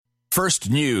First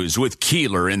News with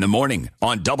Keeler in the morning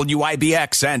on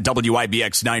WIBX and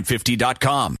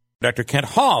WIBX950.com. Dr. Kent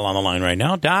Hall on the line right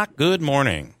now. Doc, good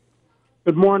morning.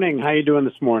 Good morning. How you doing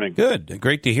this morning? Good.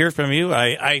 Great to hear from you.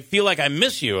 I feel like I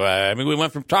miss you. We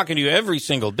went from talking to you every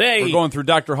single day. We're going through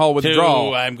Dr. Hall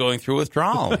withdrawal. I'm going through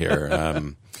withdrawal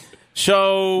here.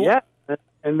 So yeah,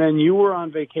 and then you were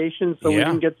on vacation, so we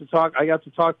didn't get to talk. I got to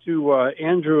talk to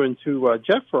Andrew and to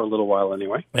Jeff for a little while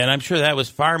anyway. And I'm sure that was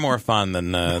far more fun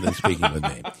than speaking with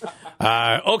me.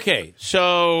 Okay,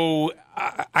 so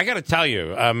I got to tell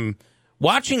you,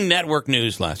 watching network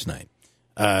news last night,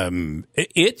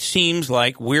 it seems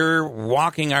like we're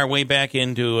walking our way back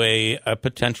into a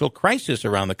potential crisis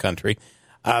around the country.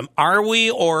 Are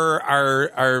we, or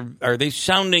are they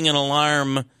sounding an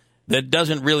alarm that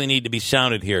doesn't really need to be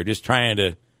sounded here, just trying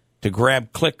to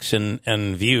grab clicks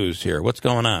and views here? What's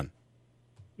going on?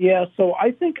 Yeah, so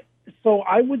I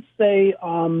would say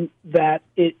that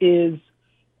it is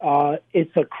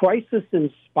it's a crisis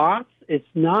in spots. It's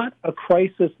not a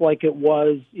crisis like it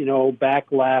was,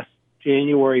 back last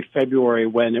January, February,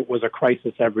 when it was a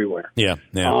crisis everywhere. Yeah.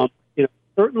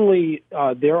 Certainly,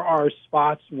 there are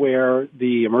spots where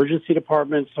the emergency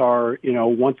departments are,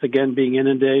 once again being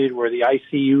inundated, where the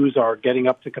ICUs are getting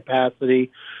up to capacity.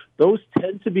 Those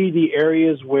tend to be the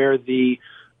areas where the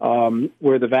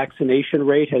vaccination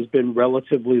rate has been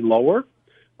relatively lower,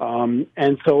 and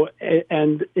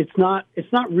it's not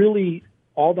really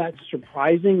all that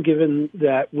surprising, given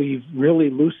that we've really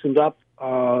loosened up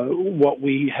what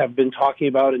we have been talking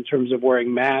about in terms of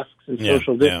wearing masks and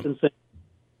social distancing. Yeah.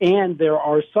 And there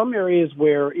are some areas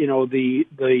where, the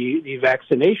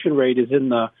vaccination rate is in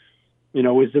the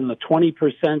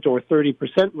 20% or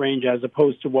 30% range, as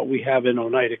opposed to what we have in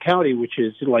Oneida County, which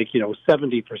is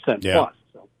 70% plus.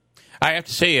 So. I have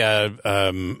to say,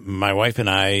 my wife and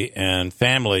I and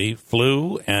family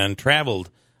flew and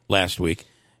traveled last week.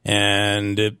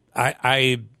 And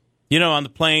I on the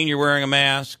plane, you're wearing a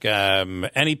mask.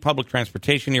 Any public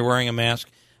transportation, you're wearing a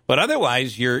mask. But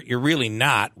otherwise, you're really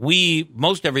not.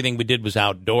 Most everything we did was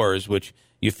outdoors, which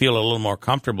you feel a little more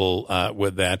comfortable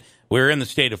with that. We're in the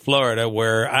state of Florida,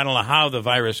 where I don't know how the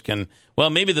virus can. Well,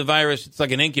 maybe the virus, it's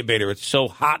like an incubator. It's so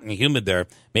hot and humid there.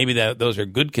 Maybe those are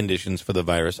good conditions for the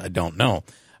virus. I don't know.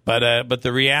 But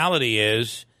the reality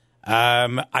is,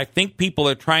 I think people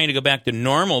are trying to go back to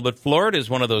normal. But Florida is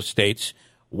one of those states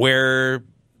where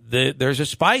there's a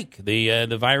spike.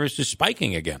 The virus is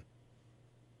spiking again.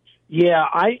 Yeah,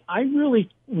 I really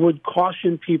would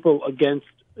caution people against,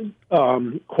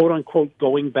 quote unquote,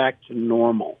 going back to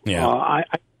normal. Yeah. I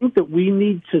think that we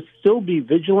need to still be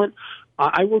vigilant.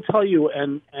 I will tell you,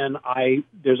 and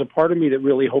there's a part of me that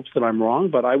really hopes that I'm wrong,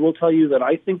 but I will tell you that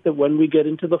I think that when we get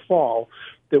into the fall,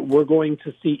 that we're going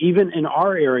to see, even in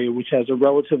our area, which has a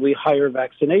relatively higher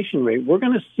vaccination rate, we're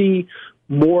going to see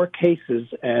more cases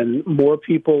and more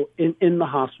people in the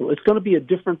hospital. It's going to be a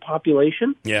different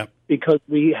population. Yeah. Because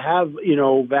we have,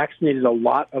 vaccinated a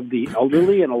lot of the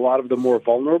elderly and a lot of the more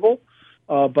vulnerable.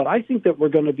 But I think that we're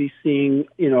going to be seeing,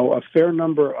 a fair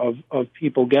number of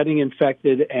people getting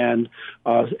infected and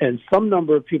some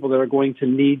number of people that are going to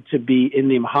need to be in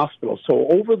the hospital. So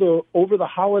over the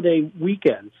holiday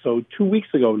weekend, so 2 weeks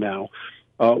ago now,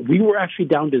 we were actually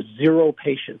down to 0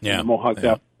 patients in the Mohawk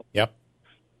Valley. Yep.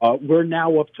 We're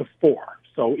now up to 4.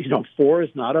 So, 4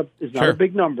 is not a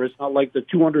big number. It's not like the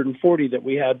 240 that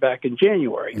we had back in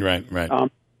January. Right.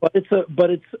 But it's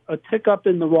a tick up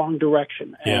in the wrong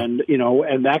direction, and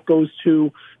and that goes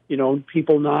to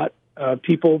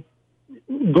people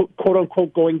quote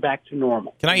unquote going back to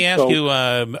normal. Can I ask you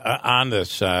on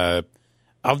this? Of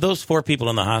those 4 people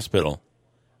in the hospital,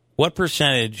 what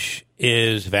percentage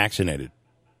is vaccinated?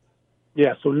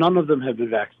 Yeah, so none of them have been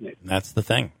vaccinated. That's the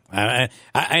thing. I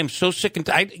am so sick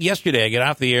and yesterday I get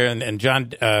off the air and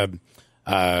John,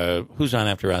 who's on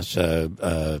after us?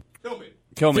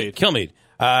 Kilmeade.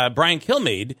 Brian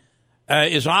Kilmeade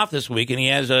is off this week, and he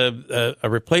has a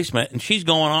replacement, and she's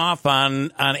going off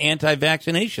on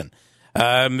anti-vaccination.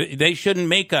 They shouldn't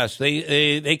make us.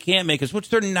 They can't make us, which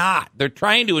they're not. They're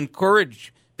trying to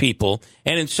encourage people,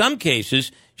 and in some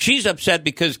cases, she's upset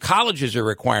because colleges are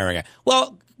requiring it.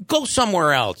 Well, go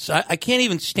somewhere else. I can't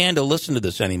even stand to listen to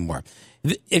this anymore.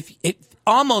 If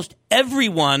almost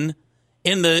everyone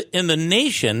in the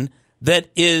nation that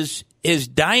is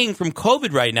dying from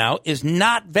COVID right now is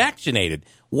not vaccinated.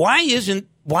 Why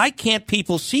can't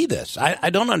people see this? I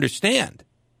don't understand.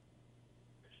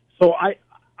 So I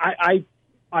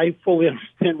fully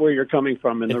understand where you're coming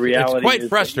from, and the reality it's quite is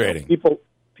frustrating. That,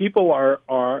 people are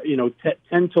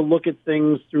tend to look at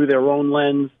things through their own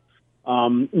lens.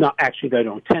 Not actually, they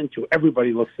don't tend to.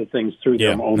 Everybody looks at things through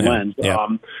their own lens. Yeah.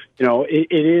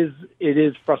 It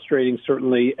is frustrating,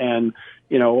 certainly, and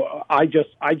I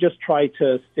just try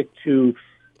to stick to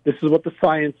this is what the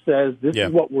science says. This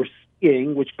is what we're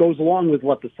seeing, which goes along with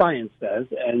what the science says.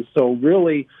 And so,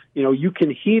 really, you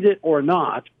can heed it or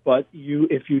not, but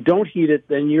if you don't heed it,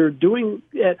 then you're doing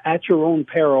it at your own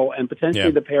peril and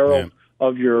potentially the peril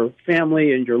of your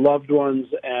family and your loved ones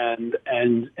and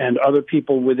other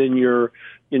people within your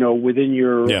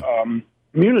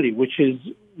community, which is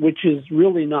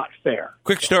really not fair.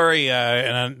 Quick story,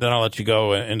 and then I'll let you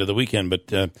go into the weekend. But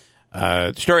the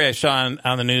story I saw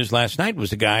on the news last night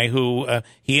was a guy who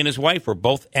he and his wife were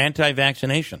both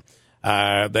anti-vaccination.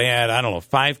 They had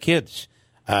 5 kids.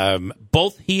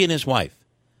 Both he and his wife.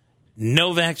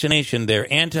 No vaccination.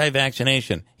 They're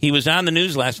anti-vaccination. He was on the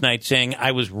news last night saying,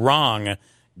 I was wrong.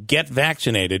 Get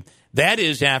vaccinated. That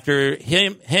is after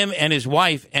him and his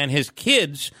wife and his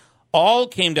kids all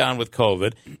came down with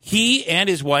COVID. He and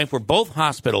his wife were both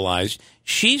hospitalized.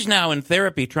 She's now in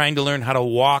therapy trying to learn how to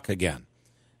walk again.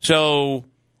 So,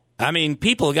 I mean,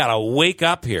 people got to wake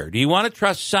up here. Do you want to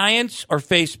trust science or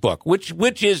Facebook?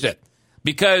 Which is it?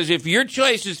 Because if your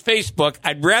choice is Facebook,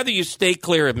 I'd rather you stay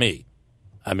clear of me.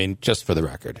 I mean, just for the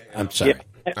record. I'm sorry.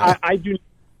 Yeah, I do.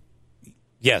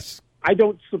 Yes. I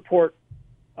don't support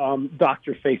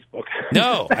Dr. Facebook.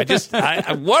 No,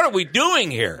 what are we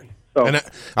doing here? So, and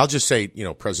I'll just say,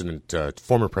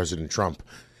 former President Trump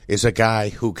is a guy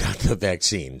who got the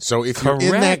vaccine. So if you're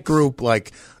in that group,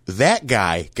 like that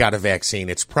guy got a vaccine,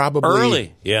 it's probably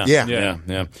early. Yeah.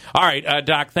 Yeah. All right,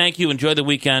 Doc, thank you. Enjoy the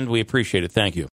weekend. We appreciate it. Thank you.